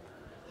grade.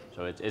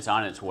 So it's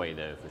on its way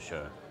there for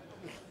sure.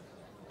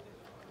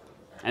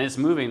 And it's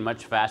moving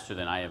much faster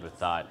than I ever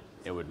thought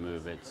it would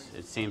move. It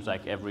seems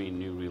like every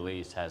new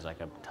release has like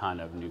a ton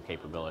of new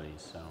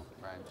capabilities. So.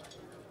 Right.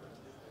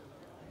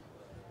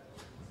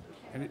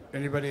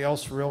 Anybody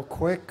else real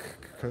quick?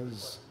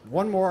 Because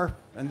one more,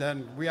 and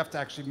then we have to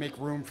actually make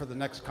room for the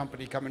next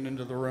company coming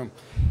into the room.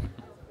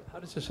 How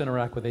does this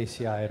interact with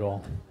ACI at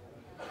all?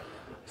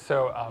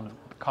 So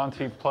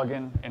Contiv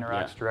plugin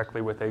interacts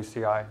directly with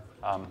ACI.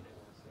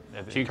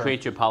 So you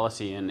create your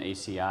policy in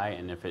ACI,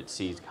 and if it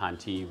sees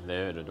Contiv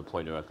there, it'll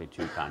deploy directly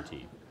to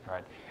Contiv.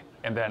 Right.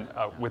 And then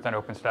within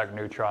OpenStack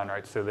Neutron,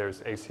 right, so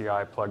there's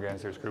ACI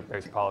plugins, there's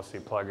group-based policy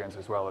plugins,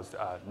 as well as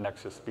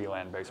Nexus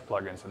VLAN-based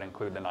plugins that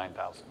include the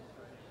 9000.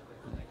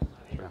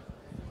 Sure.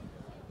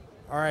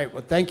 All right.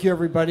 Well, thank you,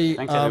 everybody.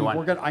 Thanks,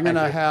 everyone. I'm going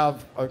to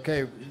have,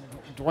 okay,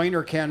 Dwayne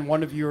or Ken,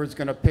 one of you is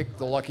going to pick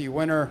the lucky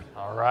winner.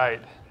 All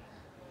right.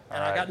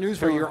 And I got news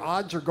for you. Your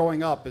odds are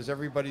going up as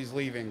everybody's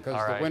leaving because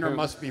the winner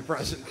must be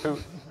present.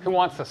 Who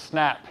wants a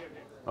snap?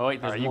 Oh,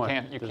 wait, there's more.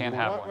 You can't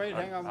have one. Wait,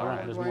 hang on. All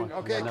right, there's more.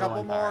 Okay, a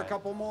couple more,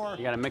 couple more.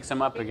 You got to mix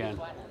them up again.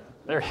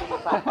 There,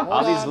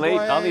 All these late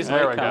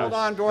there we go. comers. Hold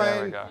on,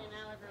 There we Dwayne. go.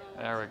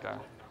 There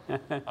we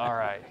go. All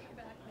right.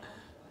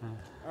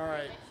 All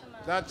right.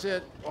 That's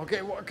it.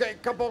 Okay, okay,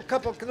 couple.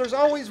 There's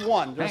always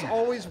one. There's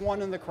always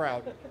one in the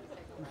crowd.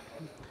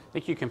 I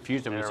think you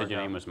confused him when you There said we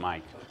your go. name was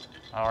Mike.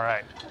 All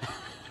right.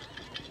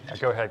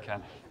 Go ahead,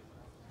 Ken.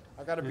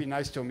 I got to be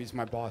nice to him. He's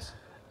my boss.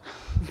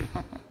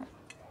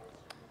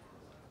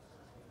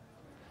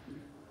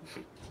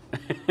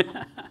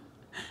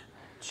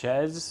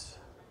 Ches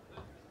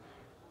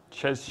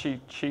Chi.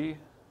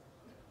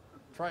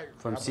 Try.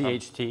 from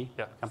CHT.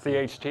 Yeah.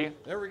 CHT.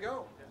 There we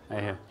go.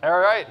 Right here. All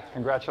right.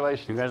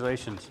 Congratulations.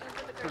 Congratulations.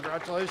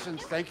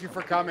 Congratulations. Thank you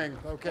for coming.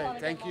 Okay,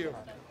 thank you.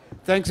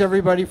 Thanks,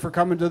 everybody, for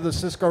coming to the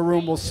Cisco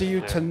room. We'll see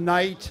you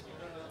tonight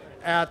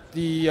at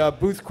the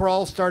booth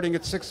crawl starting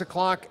at 6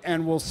 o'clock,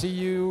 and we'll see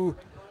you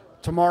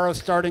tomorrow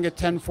starting at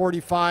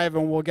 10:45,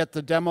 and we'll get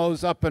the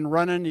demos up and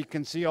running. You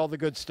can see all the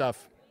good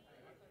stuff.